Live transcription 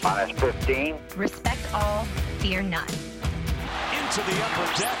Minus 15. Respect all, fear none. Into the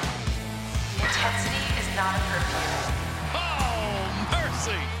upper deck. Intensity is not a curfew. Oh,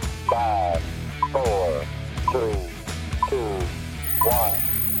 mercy. 5, 4, 3, 2, 1.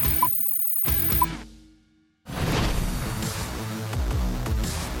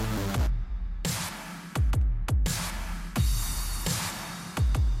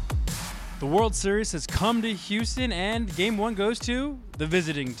 The World Series has come to Houston, and Game 1 goes to the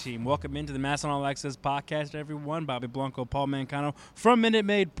visiting team. Welcome into the Mass on All Access podcast, everyone. Bobby Blanco, Paul Mancano from Minute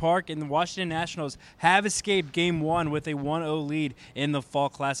Maid Park, and the Washington Nationals have escaped Game 1 with a 1-0 lead in the Fall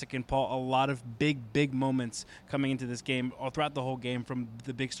Classic. And, Paul, a lot of big moments coming into this game, all throughout the whole game from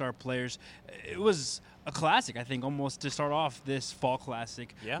the big star players. It was a classic, I think, almost to start off this Fall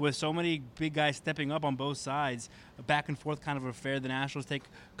Classic, with so many big guys stepping up on both sides. A back-and-forth kind of affair. The Nationals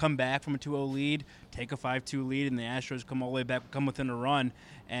come back from a 2-0 lead, take a 5-2 lead, and the Astros come all the way back, come within a run,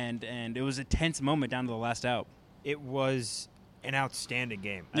 and it was a tense moment down to the last out. It was an outstanding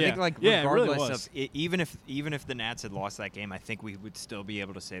game. Yeah. I think, it really regardless was. of it, even if the Nats had lost that game, I think we would still be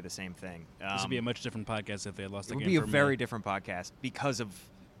able to say the same thing. This would be a much different podcast if they had lost the It game. would be a for me. very different podcast because of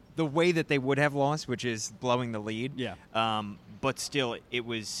the way that they would have lost, which is blowing the lead. Yeah. But still, it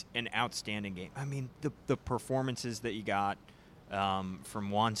was an outstanding game. I mean, the performances that you got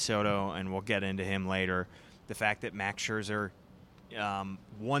from Juan Soto, and we'll get into him later. The fact that Max Scherzer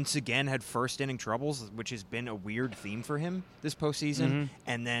once again had first-inning troubles, which has been a weird theme for him this postseason,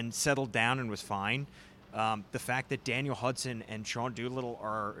 and then settled down and was fine. The fact that Daniel Hudson and Sean Doolittle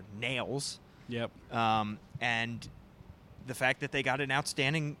are nails. Yep. And the fact that they got an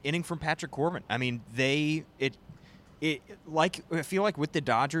outstanding inning from Patrick Corbin. I mean, I feel like with the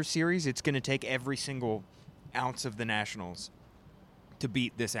Dodgers series, it's going to take every single ounce of the Nationals to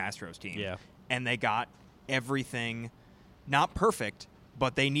beat this Astros team. Yeah. And they got everything, not perfect,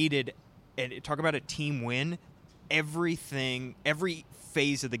 but they needed, and talk about a team win, every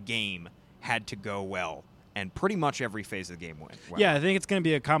phase of the game had to go well. And pretty much every phase of the game went well. Yeah, I think it's going to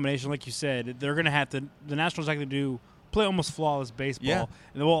be a combination, like you said. They're going to have to – the Nationals are going to play almost flawless baseball. Yeah.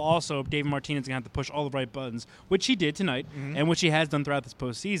 And will also, David Martinez is going to have to push all the right buttons, which he did tonight, and which he has done throughout this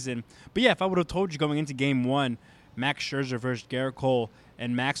postseason. But, yeah, if I would have told you going into Game 1, Max Scherzer versus Garrett Cole,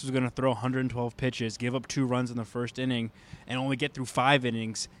 and Max was going to throw 112 pitches, give up 2 runs in the first inning, and only get through 5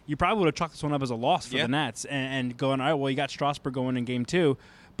 innings, you probably would have chalked this one up as a loss for the Nats and going, all right, well, you got Strasburg going in Game 2.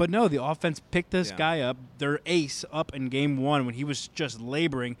 But no, the offense picked this guy up, their ace, up in Game 1 when he was just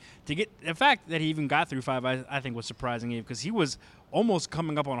laboring to get – the fact that he even got through 5, I think, was surprising because he was almost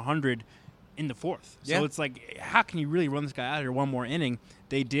coming up on 100 in the 4th. So it's like, how can you really run this guy out of here one more inning?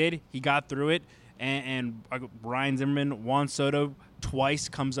 They did. He got through it. And Ryan Zimmerman, Juan Soto twice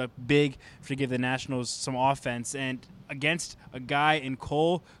comes up big to give the Nationals some offense. And against a guy in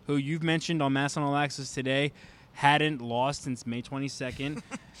Cole, who you've mentioned on Mass on All Access today, hadn't lost since May 22nd.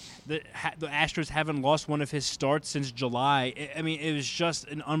 The Astros haven't lost one of his starts since July. I mean, it was just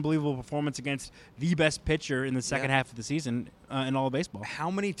an unbelievable performance against the best pitcher in the second half of the season in all of baseball. How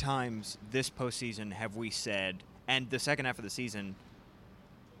many times this postseason have we said, and the second half of the season,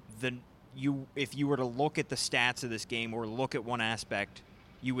 if you were to look at the stats of this game or look at one aspect,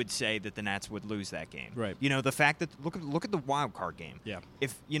 you would say that the Nats would lose that game. Right. You know, the fact that look at the wild card game. Yeah.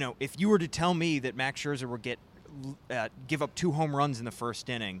 If you were to tell me that Max Scherzer would give up 2 home runs in the first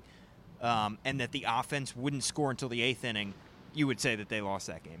inning, and that the offense wouldn't score until the 8th inning, you would say that they lost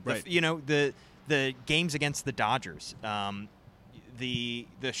that game. Right. The games against the Dodgers, the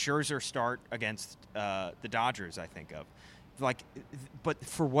Scherzer start against the Dodgers, I think of, but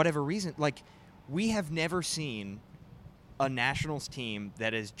for whatever reason, we have never seen a Nationals team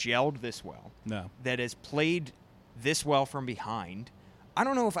that has gelled this well, that has played this well from behind. I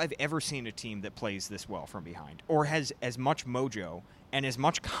don't know if I've ever seen a team that plays this well from behind or has as much mojo and as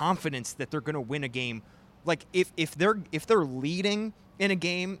much confidence that they're going to win a game. Like if they're leading in a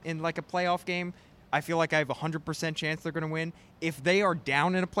game, in like a playoff game, I feel like I have a 100% chance they're going to win. If they are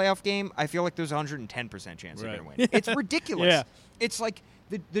down in a playoff game, I feel like there's a 110% chance they're going to win. It's ridiculous. Yeah. It's like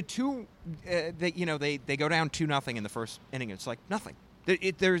the two they go down 2-0 in the first inning. It's like nothing.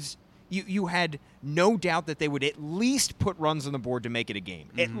 You had no doubt that they would at least put runs on the board to make it a game.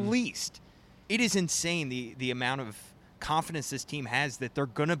 At least. It is insane the amount of confidence this team has that they're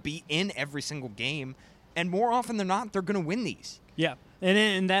going to be in every single game, and more often than not, they're going to win these. Yeah, and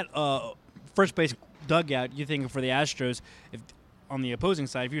in that first base dugout, you think for the Astros, if on the opposing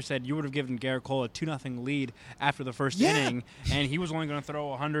side, if you said you would have given Garrett Cole a 2-0 lead after the first inning, and he was only going to throw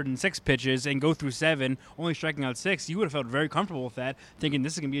 106 pitches and go through 7, only striking out 6, you would have felt very comfortable with that, thinking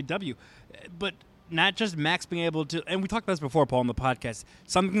this is going to be a W. But not just Max being able to, and we talked about this before, Paul, on the podcast.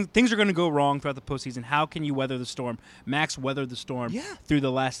 Things are going to go wrong throughout the postseason. How can you weather the storm? Max weathered the storm through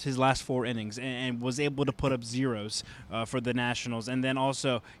his last 4 innings and was able to put up zeros for the Nationals. And then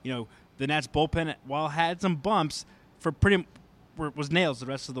also, the Nats bullpen, while had some bumps, was nails the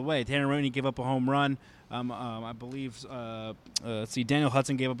rest of the way. Tanner Rooney gave up a home run. I believe, Daniel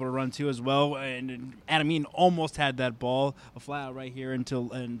Hudson gave up a run too as well, and Adam Eaton almost had that ball, a fly out right here into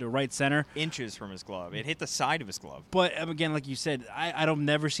right center, inches from his glove. It hit the side of his glove. But again, like you said, I've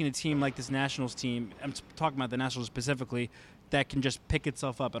never seen a team like this Nationals team. I'm talking about the Nationals specifically, that can just pick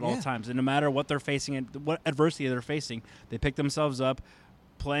itself up at all times, and no matter what they're facing and what adversity they're facing, they pick themselves up,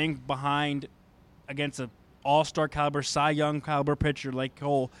 playing behind against a all-star caliber, Cy Young caliber pitcher like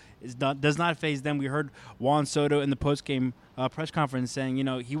Cole does not faze them. We heard Juan Soto in the post-game press conference saying,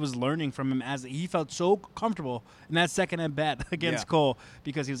 he was learning from him as he felt so comfortable in that second at bat against Cole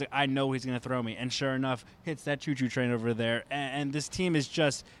because he was like, I know he's going to throw me. And sure enough, hits that choo-choo train over there. And this team is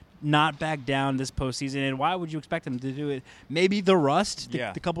just not back down this postseason. And why would you expect them to do it? Maybe the rust,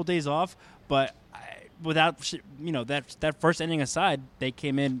 the couple days off, but without that first inning aside, they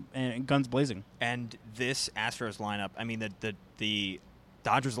came in and guns blazing. And this Astros lineup, I mean, the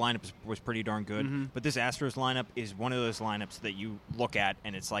Dodgers lineup was pretty darn good, but this Astros lineup is one of those lineups that you look at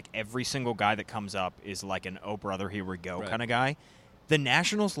and it's like every single guy that comes up is like an oh brother, here we go kind of guy. The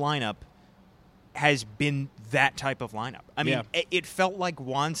Nationals lineup has been that type of lineup. I mean, it felt like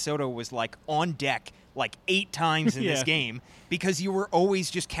Juan Soto was like on deck like 8 times in this game because you were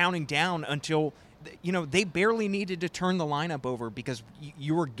always just counting down until they barely needed to turn the lineup over because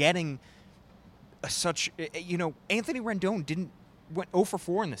you were getting Anthony Rendon went 0 for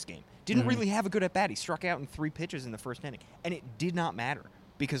 4 in this game. Didn't really have a good at bat. He struck out in 3 pitches in the first inning, and it did not matter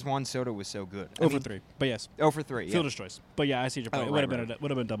because Juan Soto was so good. 0 for 3, but yes. 0 for 3, Fielder's choice. But yeah, I see your point. It would have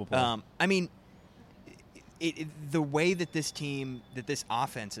been a double play. I mean, the way that this team, that this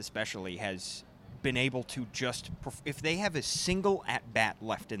offense especially, has been able to just if they have a single at bat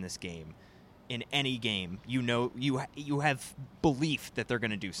left in this game. In any game, you have belief that they're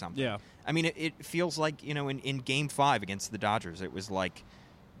going to do something. Yeah. I mean, it feels like, in Game 5 against the Dodgers, it was like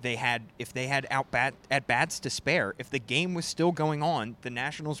if they had at bats to spare, if the game was still going on, the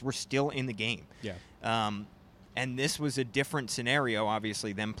Nationals were still in the game. Yeah. And this was a different scenario,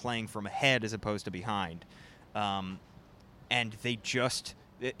 obviously, them playing from ahead as opposed to behind. And they just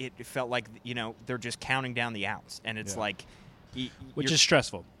it felt like they're just counting down the outs, and it's like. Which is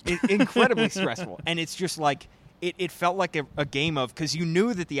stressful. Incredibly stressful. And it's just like, it felt like a game of, because you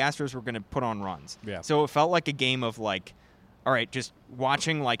knew that the Astros were going to put on runs. Yeah. So it felt like a game of like, all right, just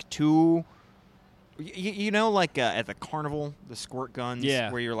watching like 2, at the carnival, the squirt guns,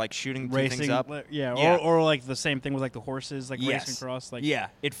 where you're like shooting things up. Or like the same thing with like the horses, like racing across. Like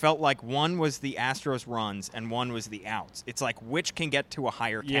it felt like one was the Astros runs and one was the outs. It's like, which can get to a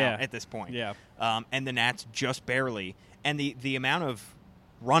higher count at this point. Yeah. And the Nats just barely. And the amount of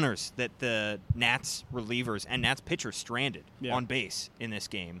runners that the Nats relievers and Nats pitchers stranded on base in this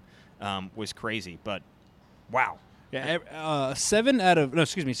game was crazy. But, wow. Yeah, 7 out of – no,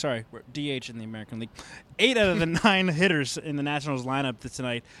 excuse me, sorry. DH in the American League. 8 out of the 9 hitters in the Nationals lineup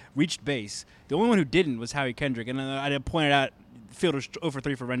tonight reached base. The only one who didn't was Howie Kendrick. And I pointed out Fielder's 0 for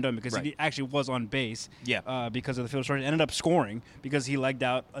 3 for Rendon because he actually was on base because of the field shortage. Ended up scoring because he legged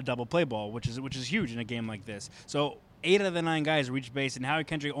out a double play ball, which is huge in a game like this. So – 8 out of the 9 guys reached base, and Howie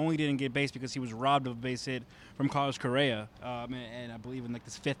Kendrick only didn't get base because he was robbed of a base hit from Carlos Correa, and I believe in like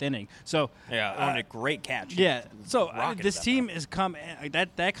this 5th inning. So on a great catch. Yeah. So this team is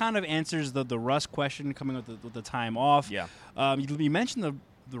that kind of answers the rust question coming with the time off. Yeah. You mentioned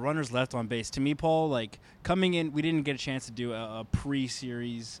the runners left on base. To me, Paul, like coming in, we didn't get a chance to do a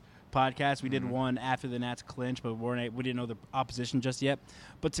pre-series podcast. We did one after the Nats clinch, but we didn't know the opposition just yet.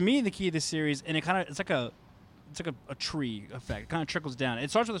 But to me, the key of this series, and it's like a tree effect. It kind of trickles down. It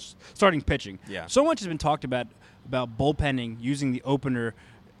starts with starting pitching. Yeah. So much has been talked about bullpenning, using the opener,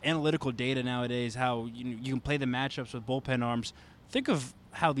 analytical data nowadays, how you can play the matchups with bullpen arms. Think of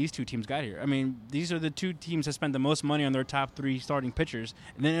how these two teams got here. I mean, these are the 2 teams that spent the most money on their top 3 starting pitchers,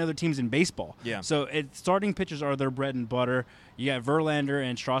 and then other teams in baseball. Yeah. So starting pitchers are their bread and butter. You got Verlander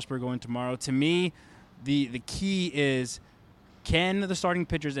and Strasburg going tomorrow. To me, the key is, can the starting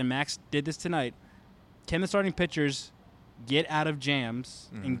pitchers, and Max did this tonight, can the starting pitchers get out of jams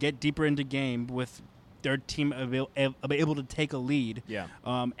and get deeper into game with their team able to take a lead? Yeah.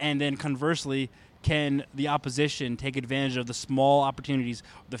 And then conversely, can the opposition take advantage of the small opportunities,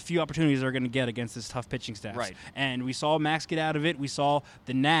 the few opportunities they're going to get against this tough pitching staff? Right. And we saw Max get out of it. We saw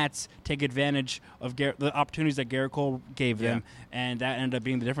the Nats take advantage of the opportunities that Garrett Cole gave them, and that ended up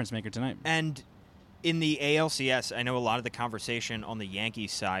being the difference maker tonight. And in the ALCS, I know a lot of the conversation on the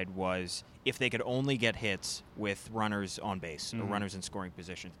Yankees side was if they could only get hits with runners on base or runners in scoring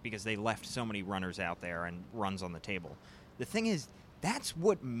positions because they left so many runners out there and runs on the table. The thing is, that's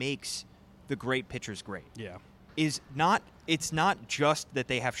what makes the great pitchers great. Yeah. It's not just that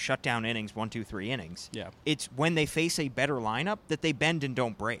they have shutdown innings, 1, 2, 3 innings. Yeah. It's when they face a better lineup that they bend and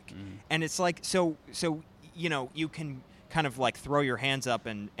don't break. And it's like so you can kind of like throw your hands up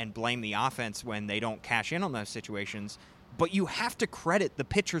and blame the offense when they don't cash in on those situations, but you have to credit the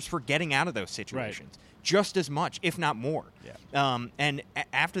pitchers for getting out of those situations just as much, if not more. Yeah. And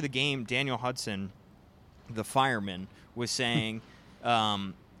after the game, Daniel Hudson, the fireman, was saying,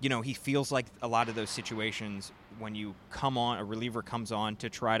 he feels like a lot of those situations when you come on, a reliever comes on to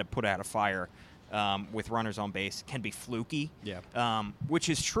try to put out a fire with runners on base can be fluky. Yeah. Which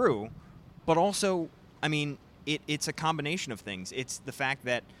is true, but also, I mean, it's a combination of things. It's the fact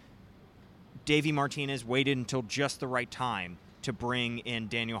that Davey Martinez waited until just the right time to bring in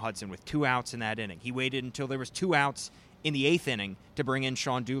Daniel Hudson with 2 outs in that inning. He waited until there was 2 outs in the 8th inning to bring in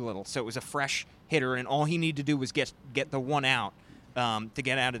Sean Doolittle. So it was a fresh hitter, and all he needed to do was get the 1 out to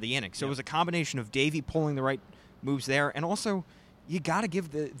get out of the inning. So it was a combination of Davey pulling the right moves there, and also you got to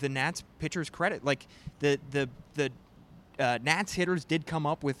give the Nats pitchers credit. Like the Nats hitters did come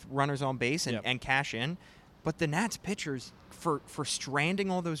up with runners on base and cash in, but the Nats pitchers for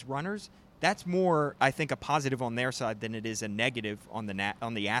stranding all those runners, that's more, I think, a positive on their side than it is a negative on the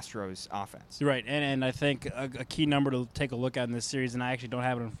Astros offense. Right, and I think a key number to take a look at in this series, and I actually don't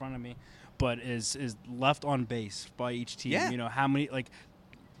have it in front of me, but is left on base by each team. Yeah. You know, how many, like,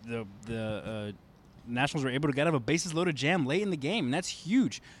 the Nationals were able to get out of a bases-loaded jam late in the game, and that's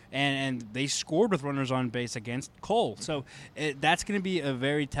huge. And they scored with runners on base against Cole. So that's going to be a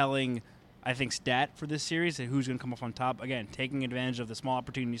very telling, I think, stat for this series and who's going to come off on top. Again, taking advantage of the small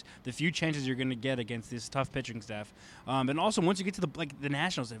opportunities, the few chances you're going to get against this tough pitching staff. And also, once you get to the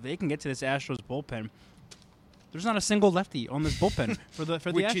Nationals, if they can get to this Astros bullpen, there's not a single lefty on this bullpen for the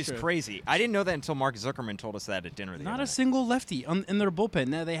Which Astros. is crazy. I didn't know that until Mark Zuckerman told us that at dinner the Not other a night. single lefty in their bullpen.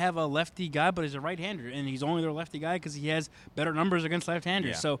 Now, they have a lefty guy, but he's a right-hander, and he's only their lefty guy because he has better numbers against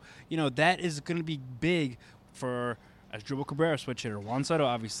left-handers. Yeah. So, that is going to be big for Asdrubal Cabrera, switch hitter, Juan Soto,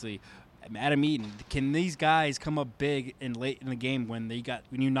 obviously, Adam Eaton. Can these guys come up big late in the game when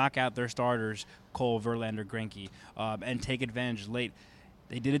you knock out their starters, Cole, Verlander, Greinke, and take advantage late?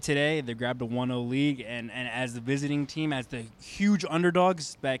 They did it today. They grabbed a 1-0 lead, and as the visiting team, as the huge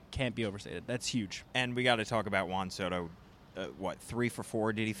underdogs, that can't be overstated. That's huge. And we got to talk about Juan Soto. 3 for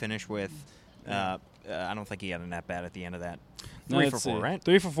 4 did he finish with? I don't think he had an at-bat at the end of that. 3 for 4, right?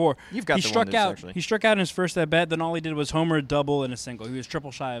 3 for 4. You've got he the struck one that's out. actually- He struck out in his first at-bat. Then all he did was homer, double, and a single. He was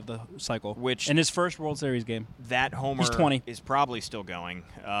triple shy of the cycle. Which- in his first World Series game. That homer He's 20. is probably still going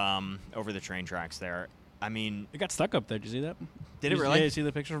over the train tracks there. I mean, It got stuck up there. Did you see that? Did it really? Yeah, you see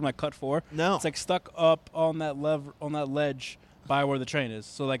the picture from cut 4? No. It's like stuck up on that ledge by where the train is.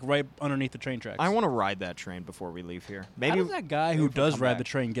 So like right underneath the train tracks. I want to ride that train before we leave here. How Maybe does that guy who maybe we'll does come ride back. the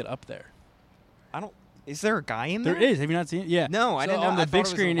train get up there? I don't. Is there a guy in there? There is. Have you not seen it? Yeah. No, I So didn't know. on the I thought big it was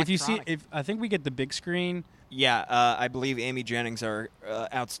screen, if you see, electronic. I think we get the big screen. Yeah, I believe Amy Jennings, our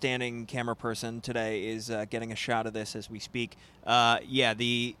outstanding camera person today, is getting a shot of this as we speak.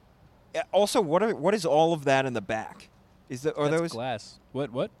 Also, what is all of that in the back? Are That's those glass?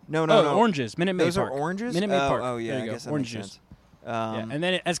 What? No, Oranges. Minute Maid Those Park. are oranges? Minute Maid Park. Oh, yeah, There I you guess go. that Orange makes juice. sense. Yeah. And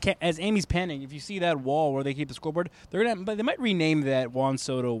then as Amy's panning, if you see that wall where they keep the scoreboard, but they might rename that Juan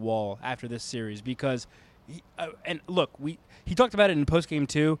Soto wall after this series because, he talked about it in post game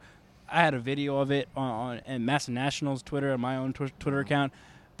too. I had a video of it on Massive Nationals Twitter and my own Twitter account.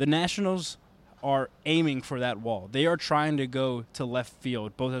 The Nationals are aiming for that wall. They are trying to go to left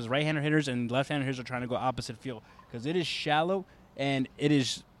field. Both as right-hander hitters and left-hander hitters are trying to go opposite field because it is shallow and it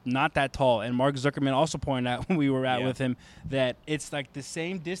is not that tall. And Mark Zuckerman also pointed out when we were out with him that it's like the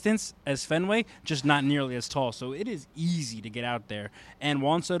same distance as Fenway, just not nearly as tall. So it is easy to get out there. And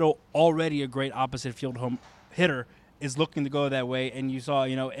Juan Soto, already a great opposite field home hitter, is looking to go that way. And you saw,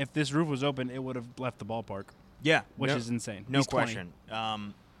 if this roof was open, it would have left the ballpark. Yeah, Which is insane. No He's 20. question.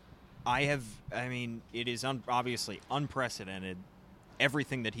 It is obviously unprecedented.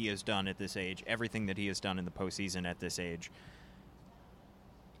 Everything that he has done at this age, everything that he has done in the postseason at this age.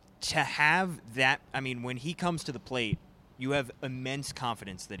 To have that, when he comes to the plate, you have immense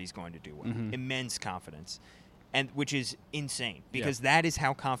confidence that he's going to do well. Mm-hmm. Immense confidence. And which is insane because that is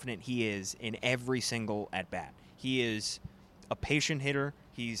how confident he is in every single at-bat. He is a patient hitter.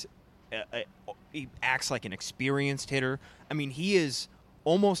 He acts like an experienced hitter. He is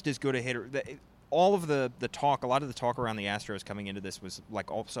almost as good a hitter. All of the talk, a lot of the talk around the Astros coming into this was like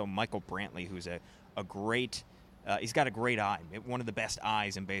also Michael Brantley, who's a a great. He's got a great eye, one of the best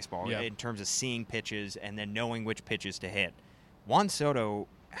eyes in baseball Yeah. in terms of seeing pitches and then knowing which pitches to hit. Juan Soto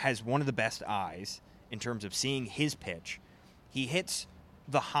has one of the best eyes in terms of seeing his pitch. He hits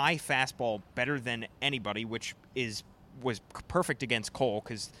the high fastball better than anybody, which was perfect against Cole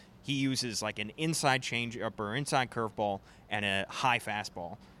because he uses like an inside changeup or inside curveball and a high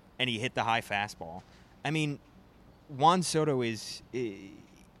fastball, and he hit the high fastball. I mean, Juan Soto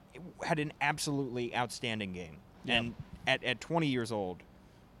had an absolutely outstanding game. Yeah. And at 20 years old,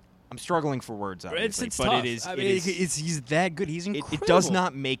 I'm struggling for words, obviously, It's but tough. it is. I it mean, is- he's that good. He's incredible. it does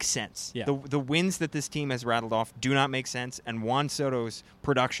not make sense. Yeah. The wins that this team has rattled off do not make sense, and Juan Soto's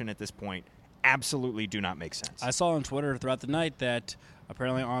production at this point absolutely do not make sense. I saw on Twitter throughout the night that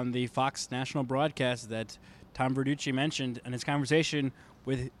apparently on the Fox national broadcast that Tom Verducci mentioned in his conversation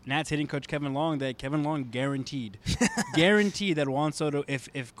with Nats hitting coach Kevin Long that Kevin Long guaranteed that Juan Soto,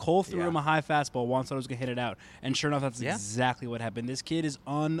 if Cole threw Yeah. him a high fastball, Juan Soto's going to hit it out. And sure enough, that's Yeah. exactly what happened. This kid is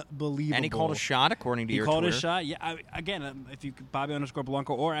unbelievable. And he called a shot, according to He your called Twitter. a shot. Yeah, again, if you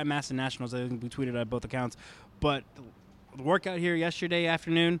Bobby_Blanco or at Maston Nationals, I think we tweeted at both accounts. But the workout here yesterday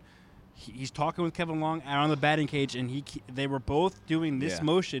afternoon, he's talking with Kevin Long out on the batting cage, and they were both doing this Yeah.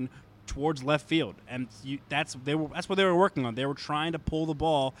 motion towards left field, and that's what they were working on. They were trying to pull the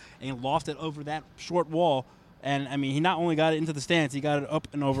ball and loft it over that short wall. And I mean, he not only got it into the stands, he got it up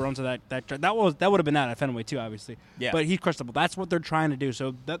and over onto that would have been out at Fenway too, obviously. Yeah. But he crushed the ball. That's what they're trying to do.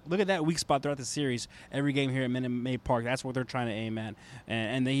 So look at that weak spot throughout the series. Every game here at Minute Maid Park, that's what they're trying to aim at.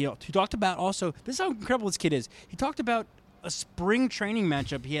 And he talked about also, this is how incredible this kid is. He talked about a spring training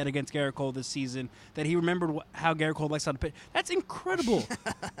matchup he had against Garrett Cole this season that he remembered how Garrett Cole likes how to pitch. That's incredible.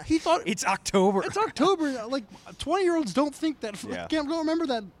 He thought It's October. it's October. Like 20-year-olds don't think that. Yeah. Don't remember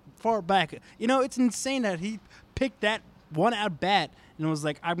that far back. You know, it's insane that he picked that one out bat and was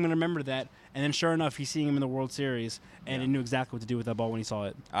like, I'm going to remember that. And then sure enough, he's seeing him in the World Series, and he knew exactly what to do with that ball when he saw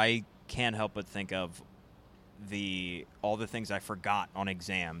it. I can't help but think of all the things I forgot on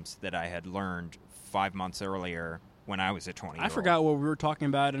exams that I had learned 5 months earlier when I was a 20-year-old. I forgot what we were talking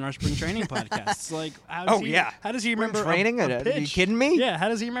about in our spring training podcasts. Like, how Oh, yeah. How does he Spring remember training? a Are pitch? you kidding me? Yeah. How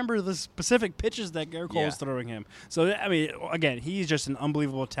does he remember the specific pitches that Garrett Cole was Yeah. throwing him? So I mean, again, he's just an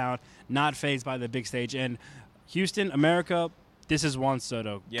unbelievable talent, not fazed by the big stage. And Houston, America, this is Juan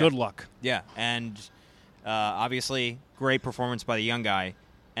Soto. Yeah. Good luck. Yeah, and obviously great performance by the young guy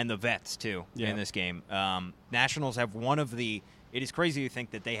and the vets, too, Yeah. in this game. Nationals have one of the – it is crazy to think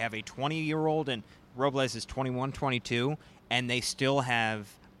that they have a 20-year-old and Robles is 21, 22, and they still have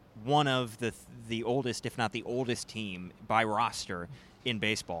one of the oldest, if not the oldest team by roster in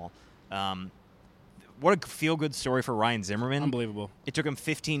baseball. What a feel-good story for Ryan Zimmerman. Unbelievable. It took him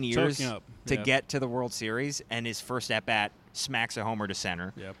 15 years Choking up. to Yeah. get to the World Series, and his first at-bat smacks a homer to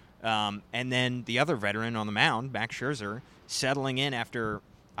center. Yep. And then the other veteran on the mound, Max Scherzer, settling in after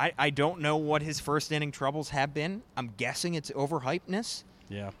I don't know what his first inning troubles have been. I'm guessing it's overhypeness.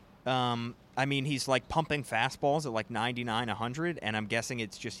 Yeah. I mean, he's like pumping fastballs at like 99, 100, and I'm guessing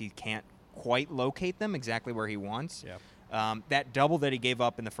it's just he can't quite locate them exactly where he wants. Yeah. That double that he gave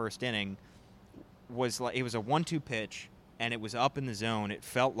up in the first inning was like it was a 1-2 pitch, and it was up in the zone. It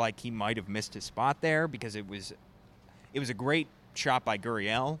felt like he might have missed his spot there because it was a great shot by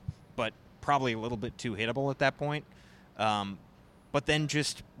Gurriel, but probably a little bit too hittable at that point. But then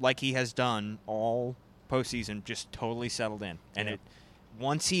just like he has done all postseason, just totally settled in. And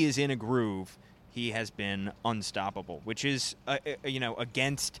once he is in a groove, he has been unstoppable, which is,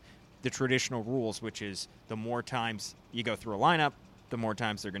 against the traditional rules, which is the more times you go through a lineup, the more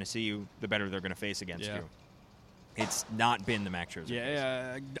times they're going to see you, the better they're going to face against Yeah. you. It's not been the Max Scherzer case.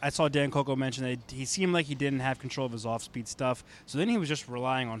 Yeah, I saw Dan Coco mention that he seemed like he didn't have control of his off-speed stuff. So then he was just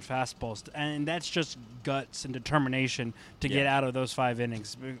relying on fastballs, and that's just guts and determination to get out of those 5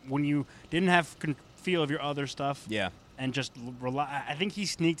 innings. When you didn't have feel of your other stuff, Yeah. and just rely. I think he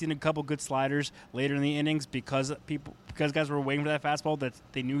sneaked in a couple good sliders later in the innings because guys were waiting for that fastball that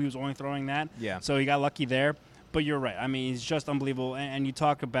they knew he was only throwing that. Yeah. So he got lucky there. But you're right. I mean, he's just unbelievable. And you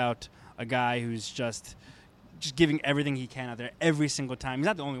talk about a guy who's just giving everything he can out there every single time. He's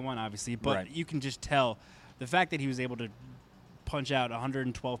not the only one, obviously, but Right. you can just tell the fact that he was able to punch out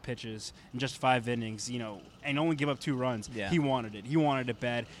 112 pitches in just 5 innings, and only give up 2 runs. Yeah. He wanted it. He wanted it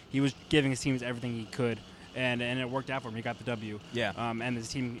bad. He was giving his teams everything he could, and it worked out for him. He got the W. Yeah. And his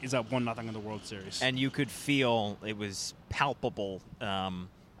team is up 1-0 in the World Series. And you could feel it was palpable.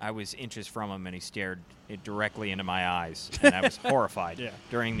 I was inches from him, and he stared it directly into my eyes, and I was horrified Yeah.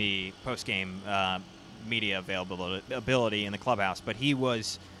 during the post-game media availability in the clubhouse. But he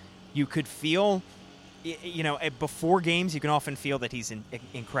was, you could feel, before games, you can often feel that he's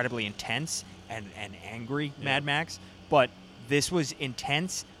incredibly intense, and angry Mad Max, but this was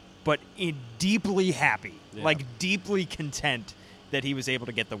intense, but deeply happy, like deeply content that he was able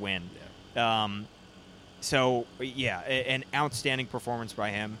to get the win. So, an outstanding performance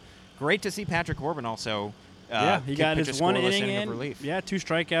by him. Great to see Patrick Corbin also. He got his one inning of in. relief. Yeah, 2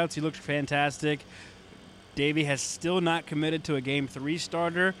 strikeouts. He looked fantastic. Davey has still not committed to a Game 3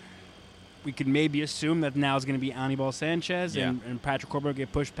 starter. We could maybe assume that now is going to be Anibal Sanchez and Patrick Corbin will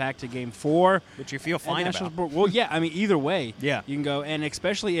get pushed back to Game 4. Which you feel fine about. Well, yeah, I mean, either way, Yeah. you can go. And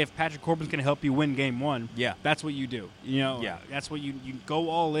especially if Patrick Corbin's going to help you win Game 1, Yeah. that's what you do. You know, Yeah. that's what you go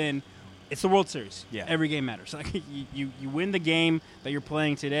all in. It's the World Series. Yeah. Every game matters. Like you win the game that you're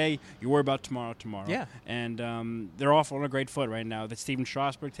playing today. You worry about tomorrow. Yeah. And they're off on a great foot right now. That Steven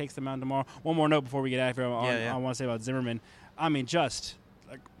Strasburg takes them out tomorrow. One more note before we get out of here. I want to say about Zimmerman. I mean, just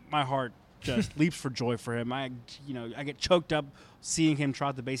like my heart just leaps for joy for him. I get choked up seeing him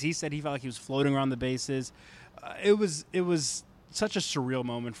trot the base. He said he felt like he was floating around the bases. It was such a surreal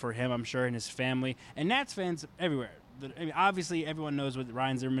moment for him, I'm sure, and his family and Nats fans everywhere. I mean, obviously, everyone knows what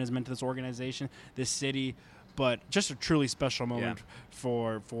Ryan Zimmerman has meant to this organization, this city, but just a truly special moment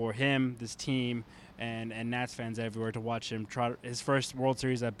for him, this team, and Nats fans everywhere to watch him trot his first World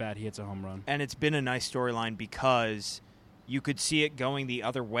Series at bat. He hits a home run. And it's been a nice storyline because you could see it going the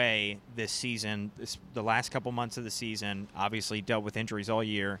other way this season. The last couple months of the season, obviously dealt with injuries all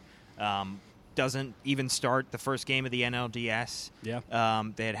year. Doesn't even start the first game of the NLDS. Yeah.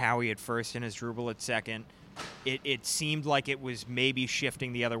 They had Howie at first and Asdrubal at second. It seemed like it was maybe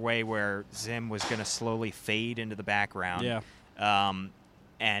shifting the other way where Zim was going to slowly fade into the background. Yeah.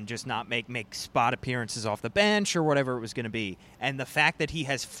 And just not make spot appearances off the bench or whatever it was going to be. And the fact that he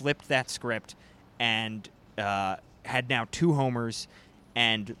has flipped that script and had now 2 homers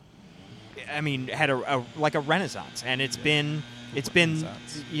and, I mean, had a renaissance. And it's been it's been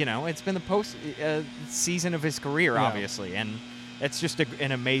the post season of his career, obviously. And it's just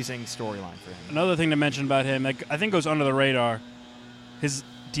an amazing storyline for him. Another thing to mention about him, I think goes under the radar, his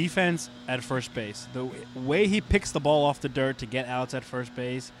defense at first base. The way he picks the ball off the dirt to get outs at first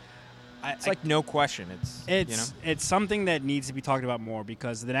base. It's like no question. It's something that needs to be talked about more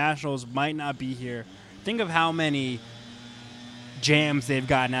because the Nationals might not be here. Think of how many jams they've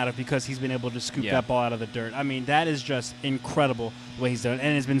gotten out of because he's been able to scoop that ball out of the dirt. I mean, that is just incredible the way he's done it,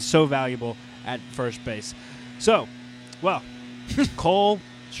 and it's been so valuable at first base. So, well, Cole,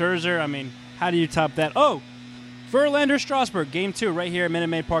 Scherzer, I mean, how do you top that? Oh, Verlander, Strasburg, Game 2 right here at Minute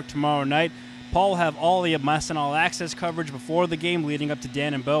Maid Park tomorrow night. Paul will have all the MASN All Access coverage before the game leading up to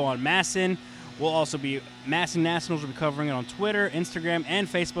Dan and Bo on MASN. We'll also be, MASN Nationals will be covering it on Twitter, Instagram, and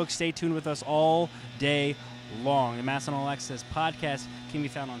Facebook. Stay tuned with us all day long. The MASN All Access podcast can be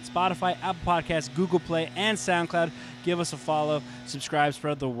found on Spotify, Apple Podcasts, Google Play, and SoundCloud. Give us a follow, subscribe,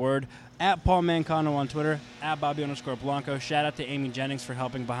 spread the word. At Paul Mancano on Twitter, at Bobby_Blanco. Shout out to Amy Jennings for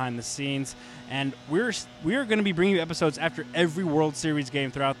helping behind the scenes. And we're going to be bringing you episodes after every World Series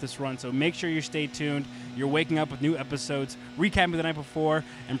game throughout this run, so make sure you stay tuned. You're waking up with new episodes, recapping the night before,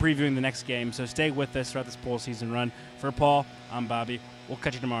 and previewing the next game. So stay with us throughout this postseason run. For Paul, I'm Bobby. We'll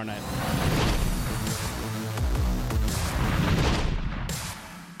catch you tomorrow night.